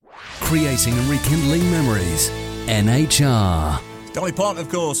creating and rekindling memories. NHR. Dolly Parton, of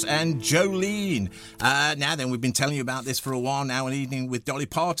course, and Jolene. Now then, we've been telling you about this for a while now, an evening with Dolly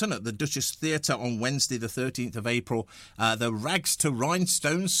Parton at the Duchess Theatre on Wednesday, the 13th of April, the Rags to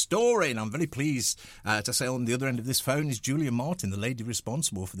Rhinestones story. And I'm very pleased to say on the other end of this phone is Julia Martin, the lady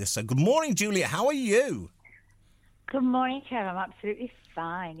responsible for this. So good morning, Julia. How are you? Good morning, Kev. I'm absolutely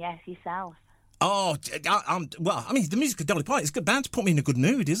fine. Yes, yourself? Oh, well, I mean, the music of Dolly Parton, it's bound to put me in a good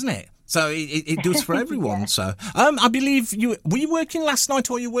mood, isn't it? So it does for everyone. Yeah. So I believe were you working last night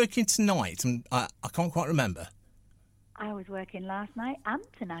or are you working tonight? And I can't quite remember. I was working last night and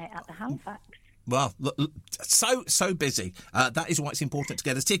tonight at the Halifax. Well, look, so busy. That is why it's important to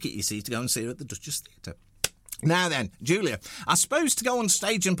get a ticket, you see, to go and see her at the Duchess Theatre. Now then, Julia, I suppose to go on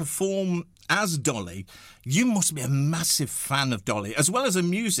stage and perform as Dolly, you must be a massive fan of Dolly, as well as her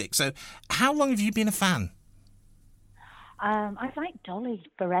music. So how long have you been a fan? I've liked Dolly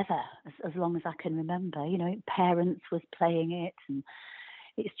forever, as long as I can remember. You know, parents was playing it, and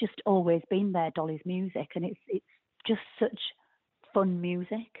it's just always been there, Dolly's music, and it's just such fun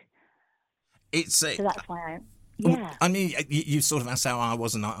music. So that's why Yeah. I mean, you sort of asked how I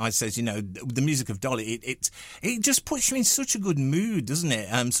was, and I says, you know, the music of Dolly, it just puts you in such a good mood, doesn't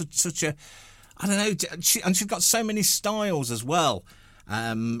it? Such a, I don't know, and she's got so many styles as well.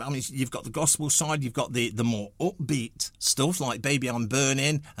 I mean, you've got the gospel side, you've got the more upbeat stuff like Baby I'm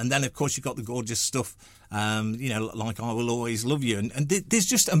Burning, and then, of course, you've got the gorgeous stuff, you know, like I Will Always Love You. And there's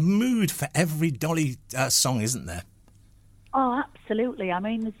just a mood for every Dolly song, isn't there? Oh, absolutely. I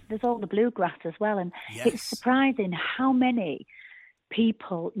mean, there's all the bluegrass as well, and Yes. It's surprising how many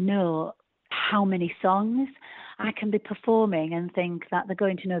people know how many songs. I can be performing and think that they're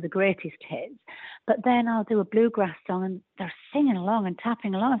going to know the greatest hits, but then I'll do a bluegrass song and they're singing along and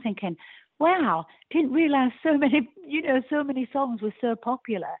tapping along, thinking, wow, didn't realise so many songs were so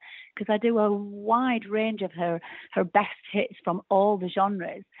popular, because I do a wide range of her best hits from all the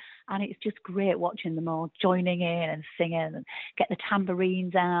genres. And it's just great watching them all joining in and singing and get the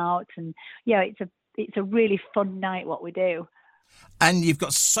tambourines out. And yeah, it's a really fun night what we do. And you've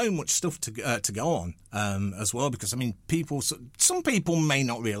got so much stuff to go on as well, because, I mean, some people may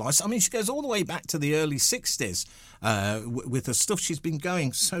not realise. I mean, she goes all the way back to the early 60s with the stuff. She's been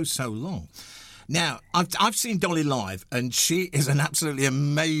going so long. Now, I've seen Dolly live, and she is an absolutely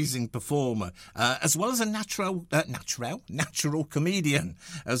amazing performer, as well as a natural comedian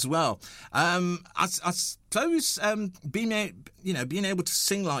as well. I suppose being able to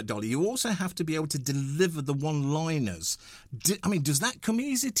sing like Dolly, you also have to be able to deliver the one-liners. I mean, does that come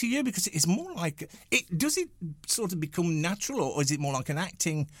easy to you? Because it's more like does it sort of become natural, or is it more like an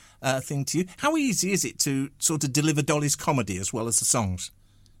acting thing to you? How easy is it to sort of deliver Dolly's comedy as well as the songs?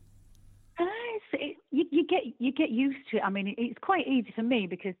 You get used to it. I mean, it's quite easy for me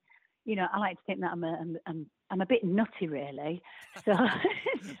because, you know, I like to think that I'm a bit nutty, really. So,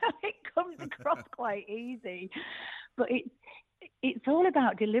 so it comes across quite easy. But it's all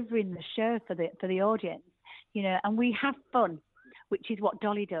about delivering the show for the audience, you know. And we have fun, which is what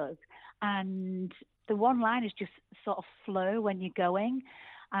Dolly does. And the one-liners just sort of flow when you're going,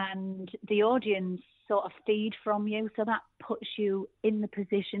 and the audience sort of feed from you. So that puts you in the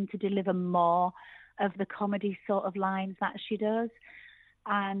position to deliver more of the comedy sort of lines that she does.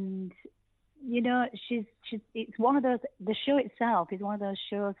 And, you know, it's one of those, the show itself is one of those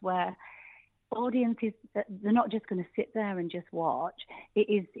shows where audiences, they're not just going to sit there and just watch.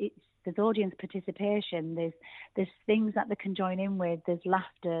 There's audience participation, there's things that they can join in with, there's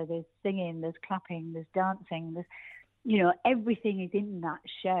laughter, there's singing, there's clapping, there's dancing, there's, you know, everything is in that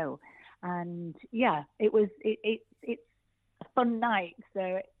show. And yeah, it's a fun night,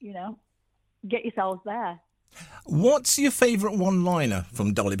 so, you know, get yourselves there. What's your favourite one-liner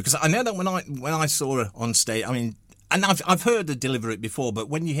from Dolly? Because I know that when I saw her on stage, I mean, and I've heard her deliver it before, but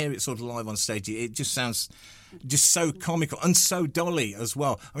when you hear it sort of live on stage, it just sounds just so comical and so Dolly as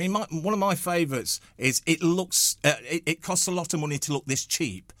well. I mean, one of my favourites is it costs a lot of money to look this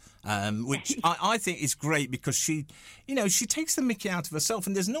cheap. Which I think is great, because she takes the mickey out of herself,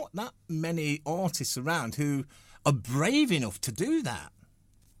 and there's not that many artists around who are brave enough to do that.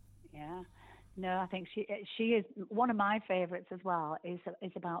 Yeah. No, I think she is one of my favourites as well. Is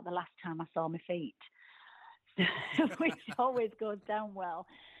about the last time I saw my feet, which always goes down well.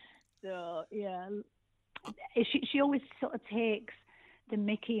 So yeah, she always sort of takes the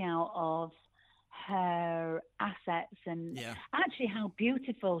mickey out of her assets and actually how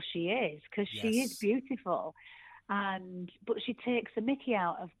beautiful she is, because she is beautiful, but she takes the mickey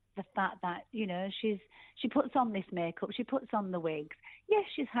out of the fact that, you know, she puts on this makeup, she puts on the wigs. Yes,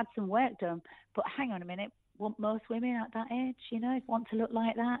 she's had some work done, but hang on a minute, won't most women at that age, you know, want to look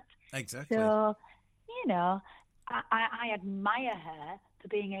like that? Exactly. So, I admire her for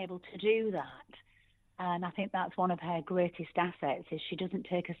being able to do that. And I think that's one of her greatest assets is she doesn't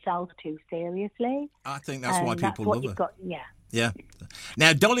take herself too seriously. I think that's why And that's people what love you've her. got, yeah. Yeah.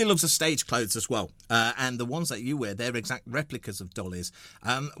 Now, Dolly loves her stage clothes as well. And the ones that you wear, they're exact replicas of Dolly's.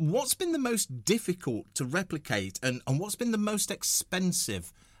 What's been the most difficult to replicate and what's been the most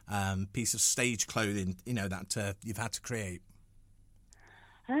expensive piece of stage clothing, that you've had to create?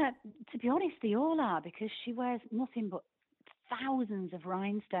 To be honest, they all are because she wears nothing but thousands of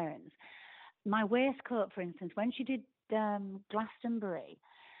rhinestones. My waistcoat, for instance, when she did Glastonbury,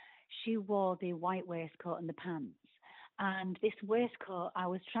 she wore the white waistcoat and the pants. And this waistcoat, I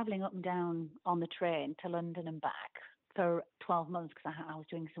was travelling up and down on the train to London and back for 12 months because I was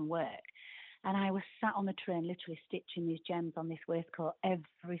doing some work. And I was sat on the train literally stitching these gems on this waistcoat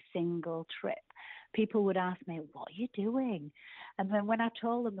every single trip. People would ask me, what are you doing? And then when I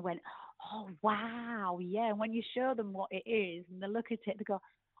told them, they went, oh, wow, yeah. And when you show them what it is and they look at it, they go,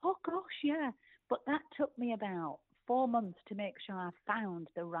 oh, gosh, yeah. But that took me about 4 months to make sure I found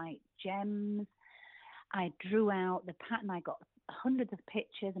the right gems. I drew out the pattern. I got hundreds of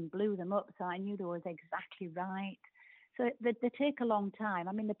pictures and blew them up so I knew they was exactly right. So they take a long time.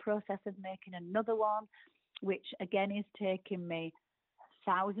 I'm in the process of making another one, which again is taking me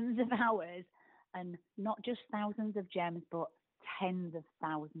thousands of hours and not just thousands of gems, but tens of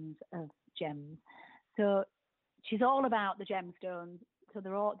thousands of gems. So she's all about the gemstones. So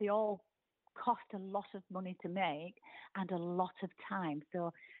they all cost a lot of money to make and a lot of time.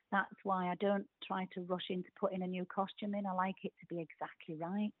 So that's why I don't try to rush into putting a new costume in. I like it to be exactly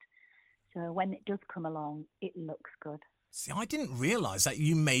right. So when it does come along, it looks good. See, I didn't realise that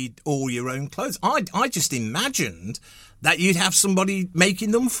you made all your own clothes. I just imagined that you'd have somebody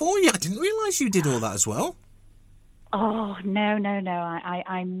making them for you. I didn't realise you did all that as well. Oh, no.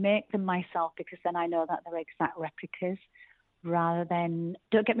 I make them myself because then I know that they're exact replicas rather than...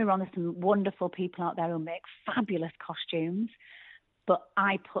 Don't get me wrong, there's some wonderful people out there who make fabulous costumes, but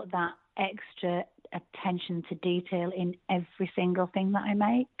I put that extra attention to detail in every single thing that I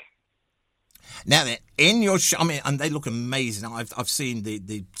make. Now, in your show, and they look amazing. I've seen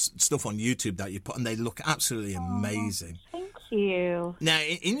the stuff on YouTube that you put, and they look absolutely amazing. Thank you. Now,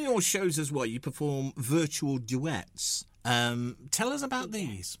 in your shows as well, you perform virtual duets. Tell us about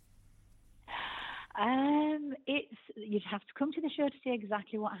these. You'd have to come to the show to see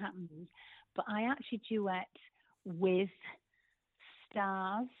exactly what happens, but I actually duet with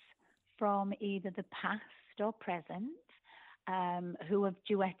stars from either the past or present. Who have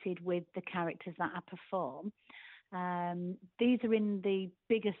duetted with the characters that I perform. These are in the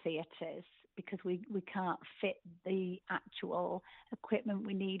bigger theatres because we can't fit the actual equipment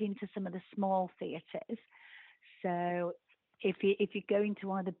we need into some of the small theatres. So if you go into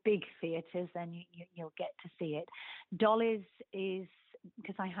one of the big theatres, then you'll get to see it. Dolly's is,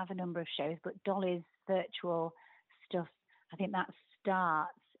 because I have a number of shows, but Dolly's virtual stuff, I think that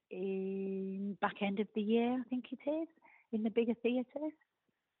starts in back end of the year, I think it is. In the bigger theatres.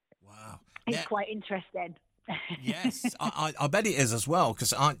 Wow. It's quite interesting. Yes, I bet it is as well,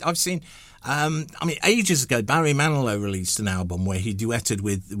 because I've seen, ages ago, Barry Manilow released an album where he duetted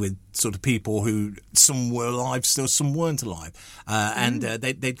with sort of people who, some were alive still, some weren't alive. And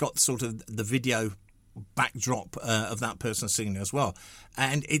they'd got sort of the video backdrop of that person singing as well.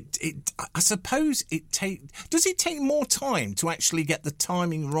 And I suppose does it take more time to actually get the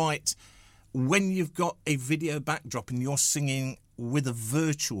timing right when you've got a video backdrop and you're singing with a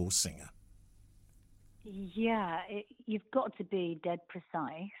virtual singer? Yeah, you've got to be dead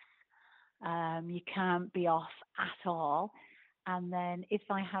precise. You can't be off at all. And then if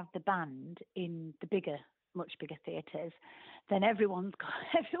I have the band in the much bigger theatres, then everyone's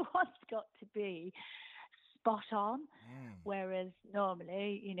got to be spot on. Whereas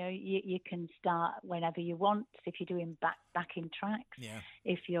normally, you can start whenever you want. If you're doing backing tracks,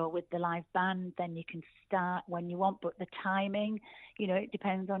 if you're with the live band, then you can start when you want. But the timing, it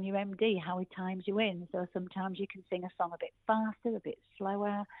depends on your MD, how he times you in. So sometimes you can sing a song a bit faster, a bit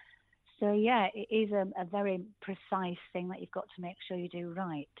slower. So yeah, it is a very precise thing that you've got to make sure you do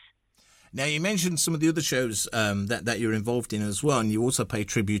right. Now, you mentioned some of the other shows that you're involved in as well, and you also pay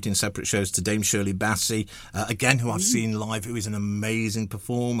tribute in separate shows to Dame Shirley Bassey, again, who I've seen live, who is an amazing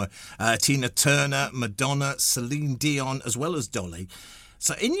performer, Tina Turner, Madonna, Celine Dion, as well as Dolly.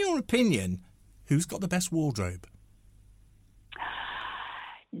 So in your opinion, who's got the best wardrobe?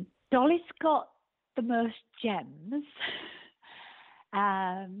 Dolly's got the most gems.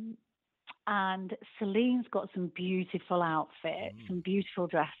 And Celine's got some beautiful outfits, some beautiful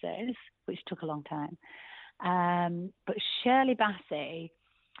dresses, which took a long time. But Shirley Bassey,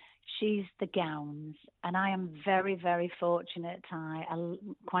 she's the gowns, and I am very, very fortunate.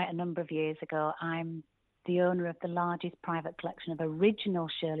 Quite a number of years ago, I'm the owner of the largest private collection of original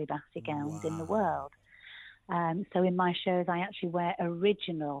Shirley Bassey gowns in the world. So in my shows, I actually wear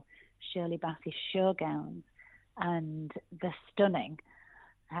original Shirley Bassey show gowns, and they're stunning.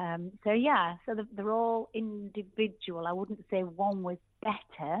 So they're all individual. I wouldn't say one was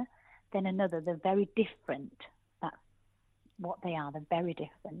better than another. They're very different. That's what they are. They're very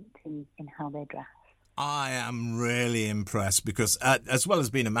different in how they dress. I am really impressed because, as well as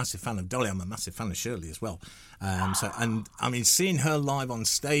being a massive fan of Dolly, I'm a massive fan of Shirley as well. Seeing her live on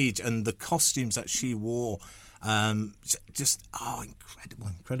stage and the costumes that she wore,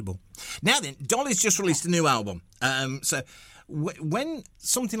 incredible. Now then, Dolly's just released a new album. When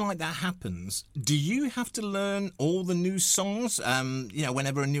something like that happens, do you have to learn all the new songs,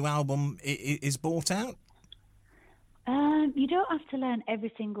 whenever a new album is brought out? You don't have to learn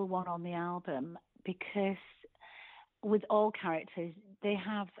every single one on the album, because with all characters, they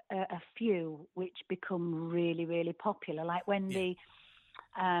have a few which become really, really popular. Like when the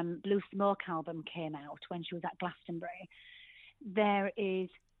Blue Smoke album came out, when she was at Glastonbury, there is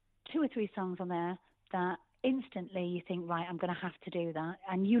 2 or 3 songs on there that instantly you think, right, I'm going to have to do that.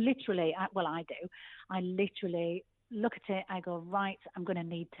 And you literally, I do, I literally look at it, I go, right, I'm going to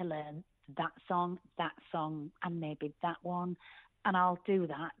need to learn that song, and maybe that one. And I'll do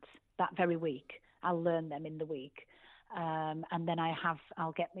that very week. I'll learn them in the week. And then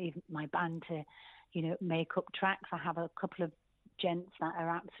I'll get my band to, make up tracks. I have a couple of gents that are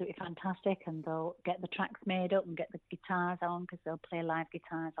absolutely fantastic, and they'll get the tracks made up and get the guitars on, because they'll play live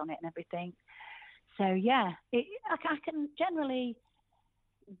guitars on it and everything. So I can generally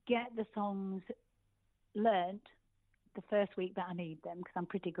get the songs learnt the first week that I need them, because I'm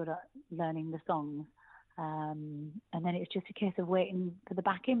pretty good at learning the songs. And then it's just a case of waiting for the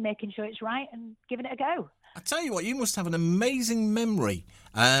backing, making sure it's right, and giving it a go. I tell you what, you must have an amazing memory,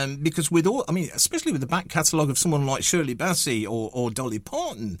 because especially with the back catalogue of someone like Shirley Bassey or Dolly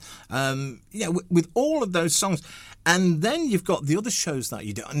Parton, with all of those songs. And then you've got the other shows that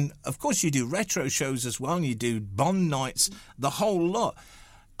you do. And, of course, you do retro shows as well, and you do Bond nights, the whole lot.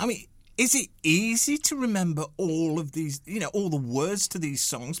 I mean, is it easy to remember all of these, all the words to these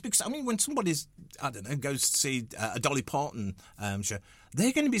songs? Because, when somebody's, goes to see a Dolly Parton show,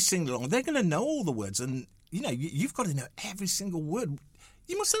 they're going to be singing along. They're going to know all the words. And, you've got to know every single word.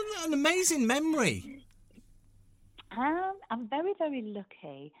 You must have an amazing memory. I'm very, very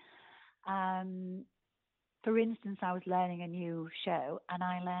lucky. For instance, I was learning a new show, and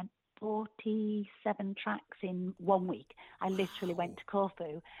I learned 47 tracks in 1 week. I literally went to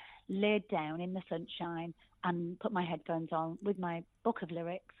Corfu, laid down in the sunshine, and put my headphones on with my book of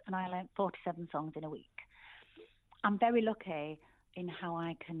lyrics, and I learned 47 songs in a week. I'm very lucky in how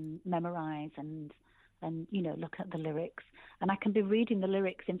I can memorise and look at the lyrics, and I can be reading the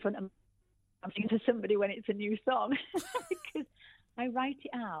lyrics in front of to somebody when it's a new song, because I write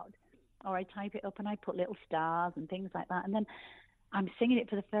it out, or I type it up and I put little stars and things like that, and then I'm singing it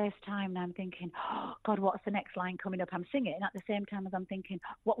for the first time, and I'm thinking, oh, God, what's the next line coming up? I'm singing at the same time as I'm thinking,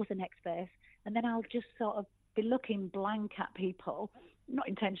 what was the next verse? And then I'll just sort of be looking blank at people, not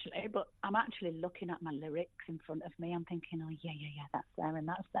intentionally, but I'm actually looking at my lyrics in front of me. I'm thinking, oh, yeah, that's there and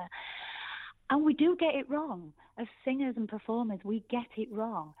that's there. And we do get it wrong. As singers and performers, we get it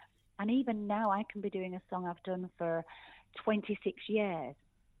wrong. And even now, I can be doing a song I've done for 26 years,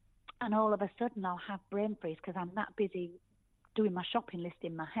 and all of a sudden I'll have brain freeze because I'm that busy doing my shopping list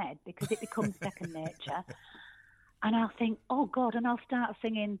in my head, because it becomes second nature. And I'll think, oh God, and I'll start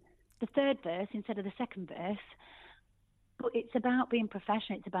singing the third verse instead of the second verse. But it's about being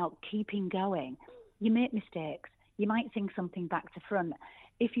professional. It's about keeping going. You make mistakes. You might sing something back to front.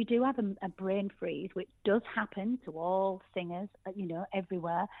 If you do have a brain freeze, which does happen to all singers,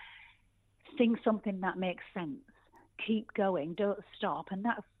 everywhere, sing something that makes sense. Keep going. Don't stop. And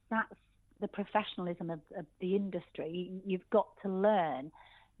that's the professionalism of the industry. You've got to learn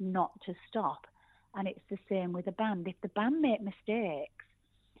not to stop. And it's the same with a band. If the band make mistakes,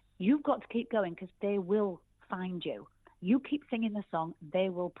 you've got to keep going, because they will find you. You keep singing the song, they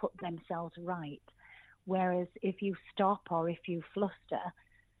will put themselves right. Whereas if you stop or if you fluster,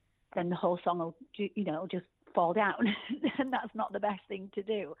 then the whole song will, just fall down. And that's not the best thing to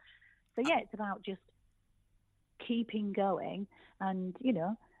do. So, it's about just keeping going. And,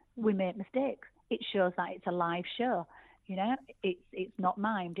 we make mistakes. It shows that it's a live show. It's not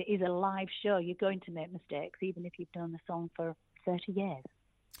mimed. It is a live show. You're going to make mistakes, even if you've done the song for 30 years.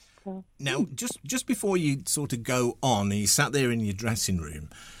 So, now, just before you sort of go on, and you sat there in your dressing room,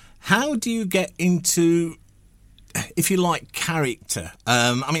 how do you get into if you like, character.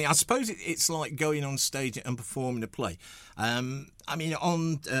 I mean, I suppose it's like going on stage and performing a play. I mean,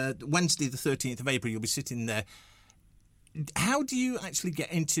 on Wednesday, the 13th of April, you'll be sitting there. How do you actually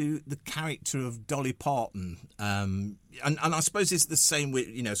get into the character of Dolly Parton? And I suppose it's the same with,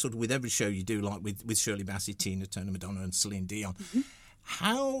 sort of with every show you do, like with Shirley Bassey, Tina Turner, Madonna and Celine Dion.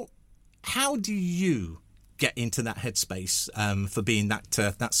 Mm-hmm. How do you get into that headspace for being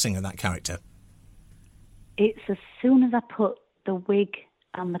that singer, that character? It's as soon as I put the wig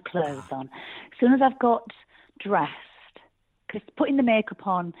and the clothes on. As soon as I've got dressed, because putting the makeup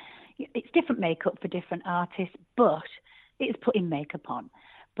on, it's different makeup for different artists, but it's putting makeup on.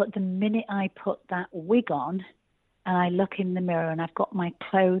 But the minute I put that wig on and I look in the mirror and I've got my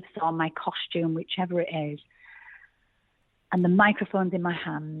clothes on, my costume, whichever it is, and the microphone's in my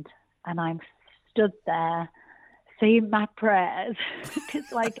hand and I'm stood there saying my prayers,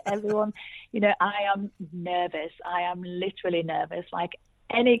 it's like everyone, I am nervous. I am literally nervous, like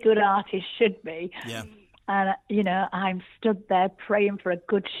any good artist should be. Yeah. And, I'm stood there praying for a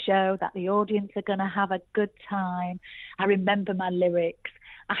good show, that the audience are going to have a good time. I remember my lyrics.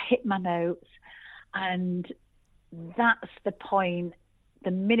 I hit my notes. And that's the point.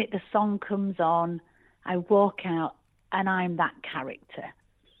 The minute the song comes on, I walk out and I'm that character.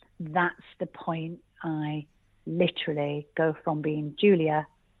 That's the point. I literally go from being Julia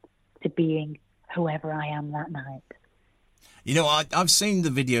to being whoever I am that night. I've seen the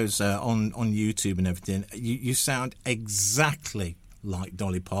videos on YouTube and everything. You sound exactly like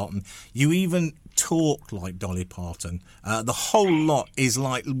Dolly Parton. You even talk like Dolly Parton. The whole lot is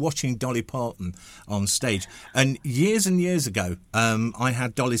like watching Dolly Parton on stage. And years ago, I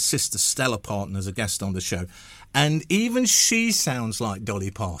had Dolly's sister Stella Parton as a guest on the show. And even she sounds like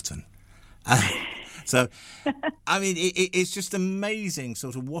Dolly Parton. So, I mean, it's just amazing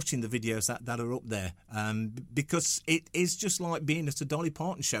sort of watching the videos that are up there because it is just like being at a Dolly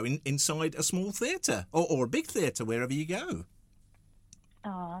Parton show inside a small theatre or a big theatre, wherever you go.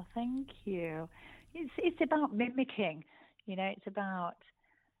 Oh, thank you. It's about mimicking, it's about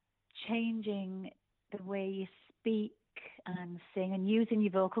changing the way you speak and sing and using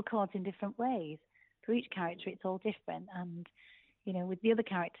your vocal cords in different ways. For each character, it's all different. And with the other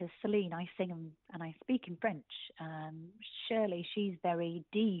characters, Celine, I sing and I speak in French. Shirley, she's very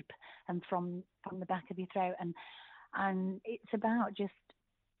deep and from the back of your throat. And it's about just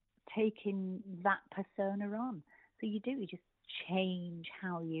taking that persona on. So you just change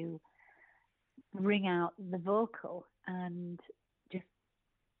how you bring out the vocal and just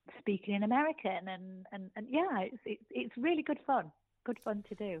speaking in American. And yeah, it's really good fun. Good fun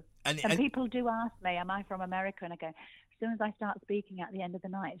to do. And people do ask me, am I from America? And I go, as soon as I start speaking at the end of the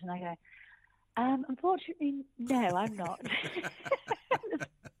night, and I go, unfortunately, no, I'm not.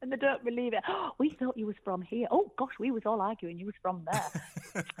 And they don't believe it. Oh, we thought you was from here. Oh, gosh, we was all arguing you was from there.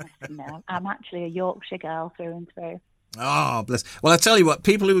 I said, no, I'm actually a Yorkshire girl through and through. Oh, bless. Well, I tell you what,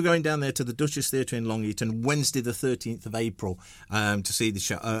 people who are going down there to the Duchess Theatre in Long Eaton Wednesday the 13th of April to see the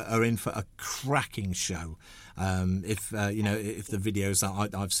show are in for a cracking show. If the videos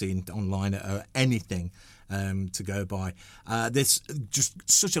that I've seen online are anything to go by. There's just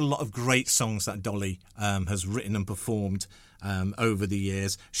such a lot of great songs that Dolly has written and performed over the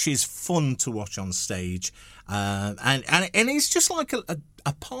years. She's fun to watch on stage, and it's just like a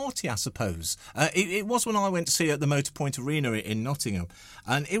party, I suppose. It was when I went to see her at the Motorpoint Arena in Nottingham,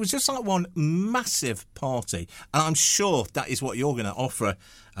 and it was just like one massive party. And I'm sure that is what you're going to offer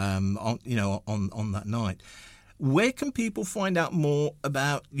on that night. Where can people find out more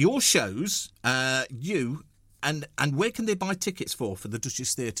about your shows, you, and where can they buy tickets for the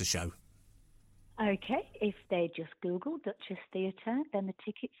Duchess Theatre show? Okay, if they just Google Duchess Theatre, then the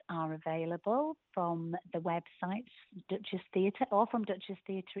tickets are available from the website Duchess Theatre or from Duchess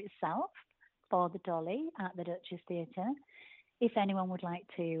Theatre itself for the Dolly at the Duchess Theatre. If anyone would like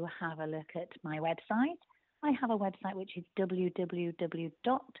to have a look at my website, I have a website which is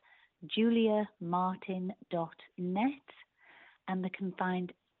www.juliamartin.net, and they can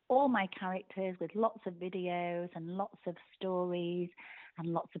find all my characters with lots of videos and lots of stories and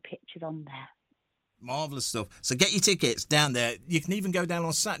lots of pictures on there. Marvellous stuff. So get your tickets down there. You can even go down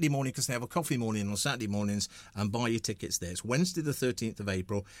on Saturday morning because they have a coffee morning on Saturday mornings and buy your tickets there. It's Wednesday the 13th of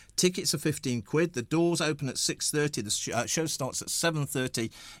April. Tickets are £15. The doors open at 6:30. The show starts at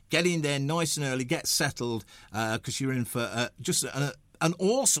 7:30. Get in there nice and early. Get settled because you're in for just an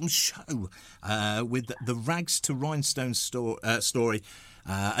awesome show with the Rags to Rhinestone story.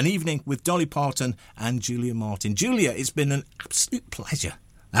 An evening with Dolly Parton and Julia Martin. Julia, it's been an absolute pleasure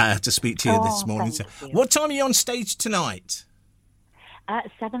to speak to you this morning. What time are you on stage tonight?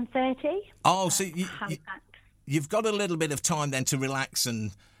 At 7:30. Oh, so you've got a little bit of time then to relax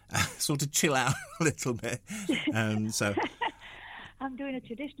and sort of chill out a little bit. So I'm doing a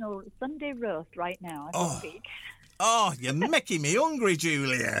traditional Sunday roast right now as we speak. Oh, you're making me hungry,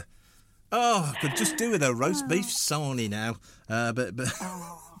 Julia. Oh, I could just do with a roast beef sarnie now. But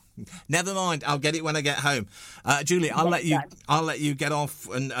never mind. I'll get it when I get home. Julia, I'll let you get off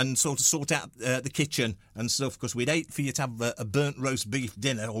and sort out the kitchen and stuff, because we'd hate for you to have a burnt roast beef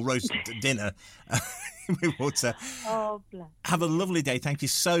dinner or roast dinner. We would have a lovely day. Thank you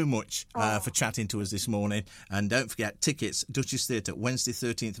so much for chatting to us this morning. And don't forget, tickets, Duchess Theatre, Wednesday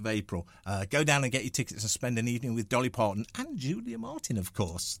 13th of April. Go down and get your tickets and spend an evening with Dolly Parton and Julia Martin, of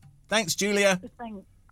course. Thanks, Julia. Thanks.